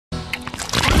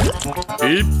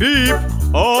Beep beep,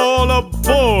 all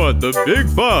aboard the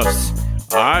big bus.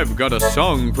 I've got a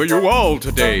song for you all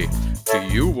today. Do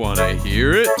you want to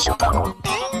hear it?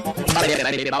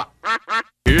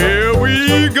 Here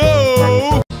we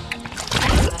go!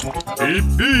 Beep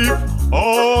beep,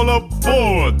 all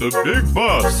aboard the big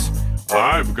bus.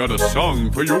 I've got a song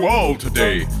for you all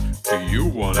today. Do you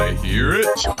want to hear it?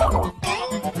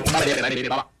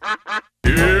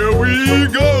 Here we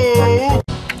go!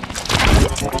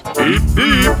 Beep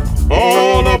beep,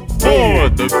 all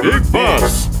aboard the big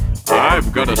bus.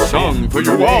 I've got a song for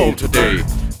you all today.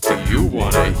 Do you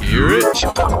want to hear it?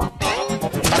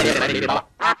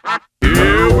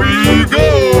 Here we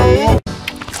go!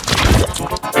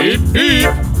 Beep beep,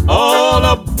 all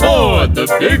aboard the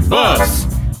big bus.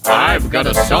 I've got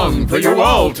a song for you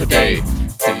all today.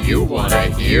 Do you want to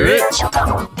hear it?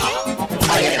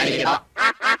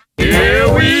 Here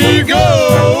we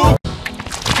go!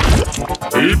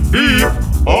 Beep beep,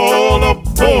 all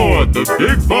aboard the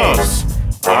big bus.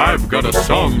 I've got a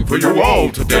song for you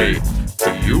all today.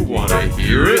 Do you want to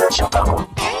hear it?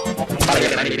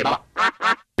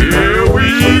 Here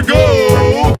we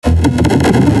go!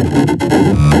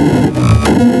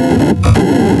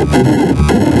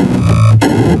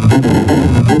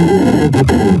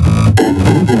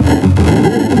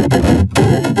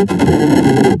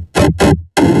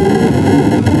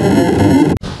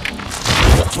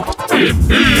 Beep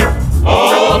beep,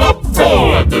 all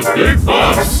aboard the big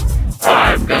bus.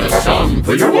 I've got a song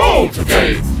for you all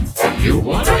today. Do you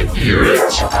want to hear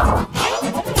it?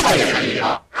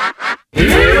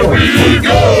 Here we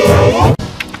go!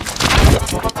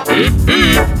 Beep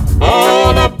beep, all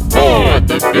aboard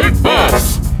the big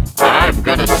bus. I've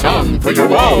got a song for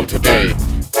you all today.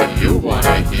 Do you want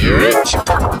to hear it?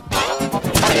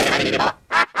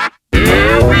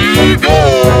 Here we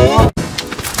go!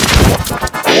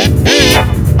 Beep beep,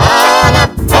 all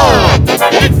aboard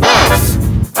the big bus.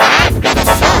 I've got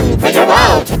a song for you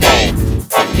all today.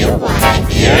 Do you want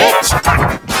to hear it?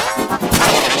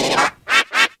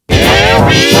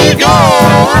 Here we go!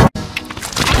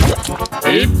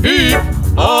 Beep beep,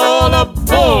 all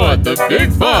aboard the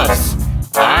big bus.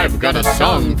 I've got a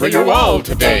song for you all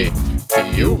today. Do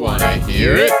you want to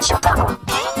hear it?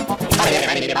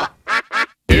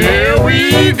 Here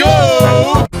we go! Beep beep,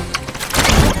 all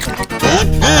aboard the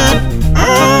big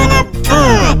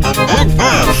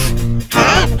bus.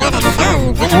 I've got a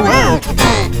song for you all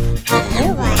today. Do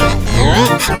you want to hear it? Here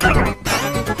we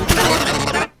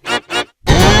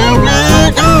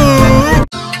go!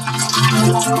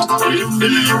 Beep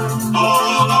beep,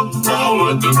 all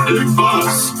aboard the big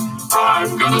bus.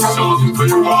 I've got a song for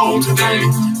you all today.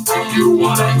 Do you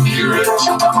want to hear it?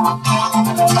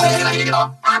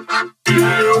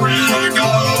 Here we go!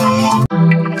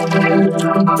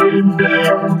 Beep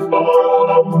beep, all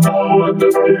aboard the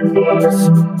big bus.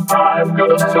 I've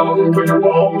got a song for you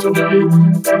all today.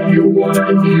 Do you want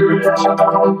to hear it?